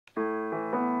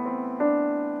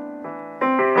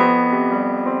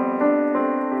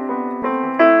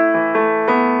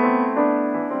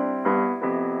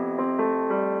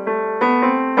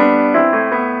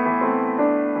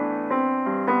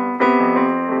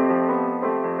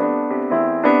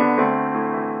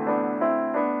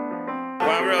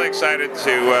excited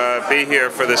to be here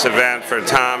for this event for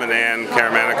Tom and Anne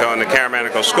Caramanico and the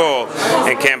Caramanico School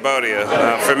in Cambodia.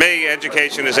 For me,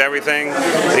 education is everything.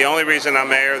 The only reason I'm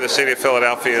mayor of the city of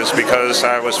Philadelphia is because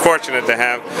I was fortunate to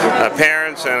have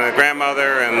parents and a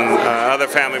grandmother and other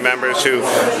family members who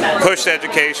pushed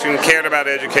education, cared about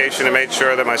education, and made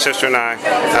sure that my sister and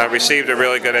I received a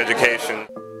really good education.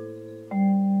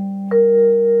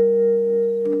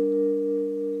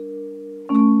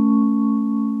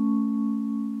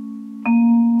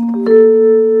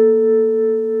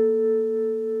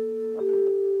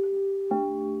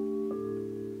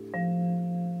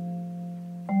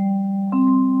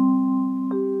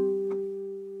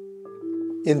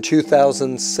 In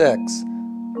 2006,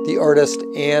 the artist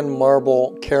Anne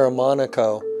Marble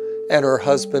Caramanico and her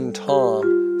husband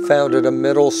Tom founded a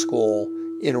middle school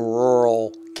in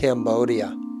rural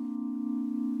Cambodia.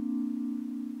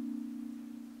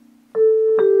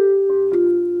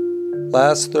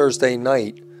 Last Thursday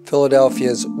night,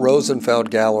 Philadelphia's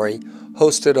Rosenfeld Gallery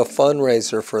hosted a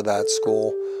fundraiser for that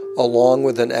school, along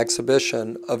with an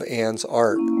exhibition of Anne's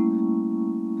art.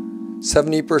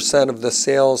 70% of the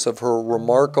sales of her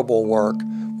remarkable work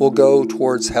will go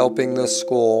towards helping the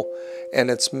school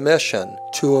and its mission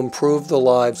to improve the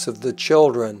lives of the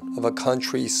children of a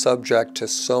country subject to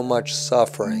so much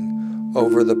suffering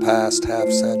over the past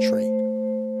half-century.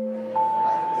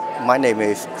 My name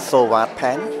is Sowat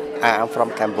Pan. I am from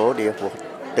Cambodia for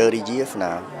 30 years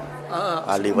now.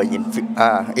 I live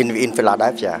in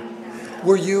Philadelphia.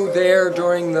 Were you there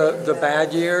during the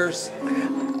bad years?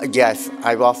 Yes,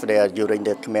 I was there during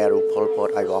the Khmer Rouge Pol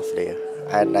Pot. I was there,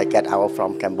 and I got out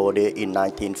from Cambodia in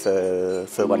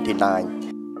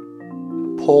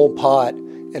 1979. Pol Pot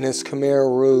and his Khmer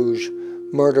Rouge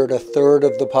murdered a third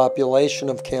of the population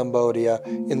of Cambodia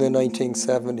in the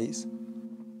 1970s.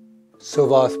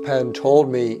 Sovath Pen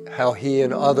told me how he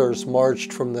and others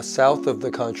marched from the south of the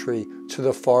country to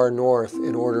the far north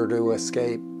in order to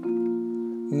escape.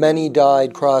 Many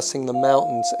died crossing the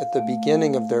mountains at the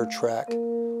beginning of their trek.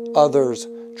 Others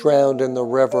drowned in the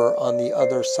river on the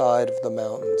other side of the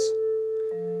mountains.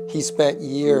 He spent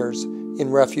years in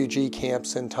refugee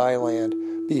camps in Thailand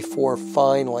before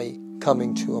finally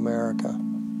coming to America.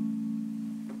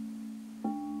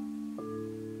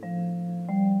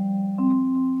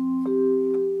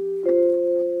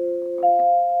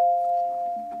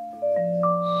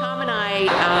 Tom and I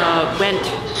went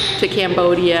to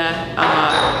Cambodia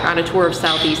on a tour of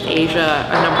Southeast Asia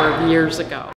a number of years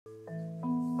ago.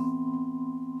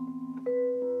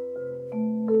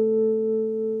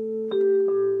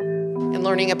 And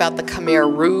learning about the Khmer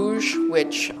Rouge,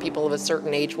 which people of a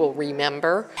certain age will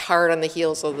remember, hard on the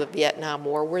heels of the Vietnam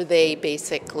War, where they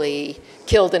basically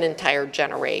killed an entire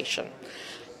generation.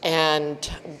 And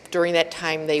during that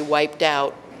time, they wiped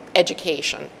out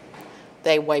education.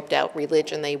 They wiped out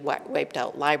religion, they wiped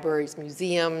out libraries,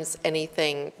 museums,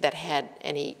 anything that had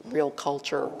any real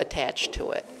culture attached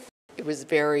to it. It was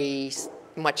very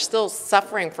much still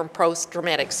suffering from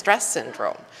post-traumatic stress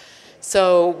syndrome.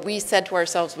 So we said to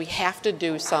ourselves, we have to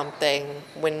do something.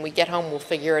 When we get home, we'll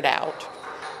figure it out.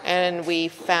 And we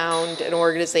found an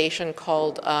organization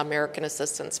called American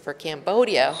Assistance for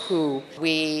Cambodia, who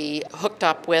we hooked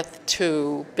up with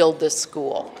to build this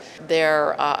school.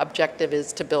 Their objective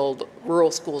is to build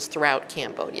rural schools throughout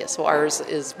Cambodia, so ours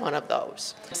is one of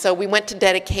those. So we went to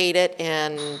dedicate it,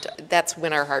 and that's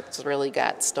when our hearts really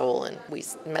got stolen. We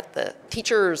met the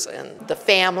teachers and the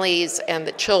families and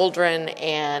the children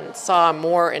and saw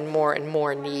more and more and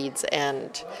more needs,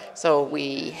 and so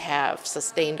we have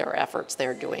sustained our efforts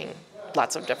there doing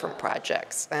lots of different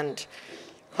projects, and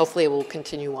hopefully it will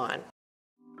continue on.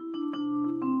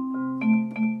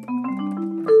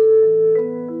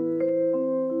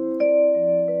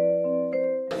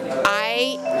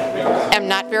 I am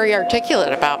not very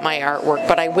articulate about my artwork,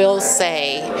 but I will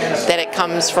say that it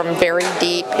comes from very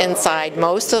deep inside.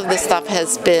 Most of the stuff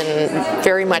has been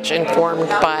very much informed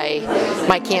by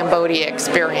my Cambodia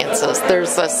experiences.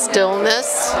 There's a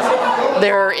stillness,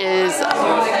 there is,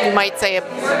 you might say, a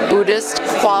Buddhist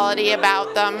quality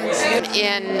about them.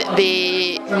 In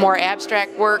the more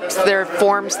abstract works, there are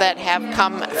forms that have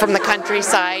come from the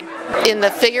countryside. In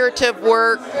the figurative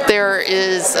work, there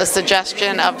is a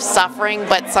suggestion of suffering,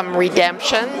 but some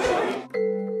redemption.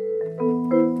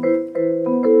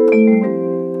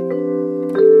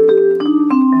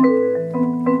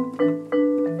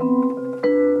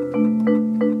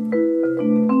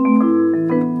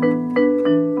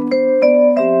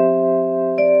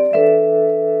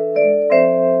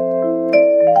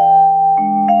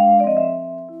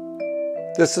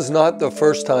 This is not the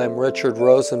first time Richard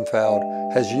Rosenfeld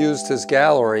has used his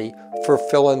gallery for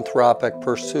philanthropic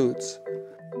pursuits.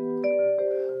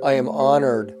 I am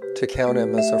honored to count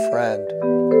him as a friend.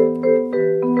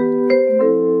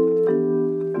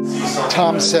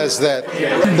 Tom says that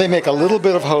they make a little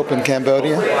bit of hope in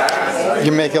Cambodia.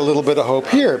 You make a little bit of hope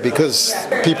here because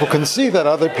people can see that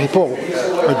other people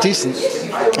are decent.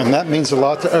 And that means a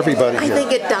lot to everybody here. I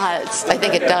think it does. I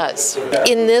think it does.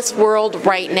 In this world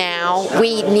right now,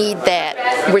 we need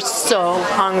that. We're so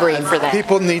hungry for that.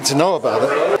 People need to know about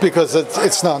it because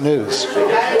it's not news.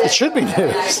 It should be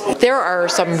news. There are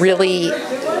some really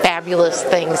fabulous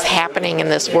things happening in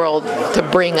this world to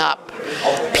bring up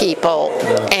people,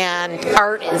 and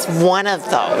art is one of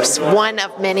those, one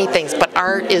of many things, but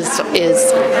art is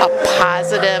a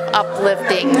positive,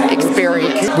 uplifting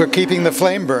experience. We're keeping the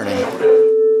flame burning.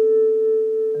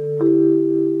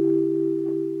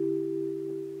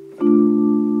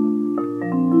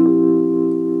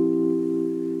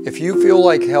 If you feel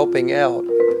like helping out,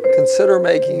 consider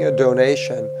making a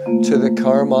donation to the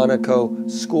Caramanico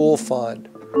School Fund,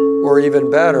 or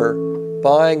even better,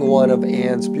 buying one of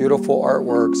Anne's beautiful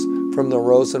artworks from the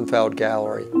Rosenfeld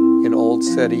Gallery in Old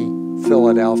City,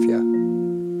 Philadelphia.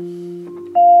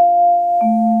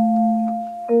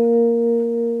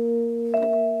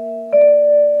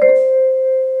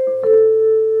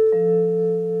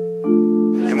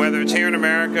 Whether it's here in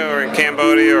America or in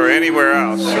Cambodia or anywhere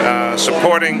else,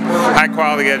 supporting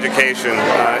high-quality education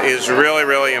is really,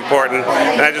 really important.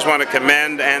 And I just want to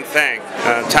commend and thank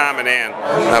Tom and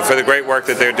Anne for the great work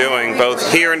that they're doing,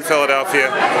 both here in Philadelphia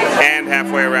and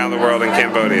halfway around the world in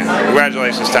Cambodia.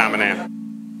 Congratulations, Tom and Anne.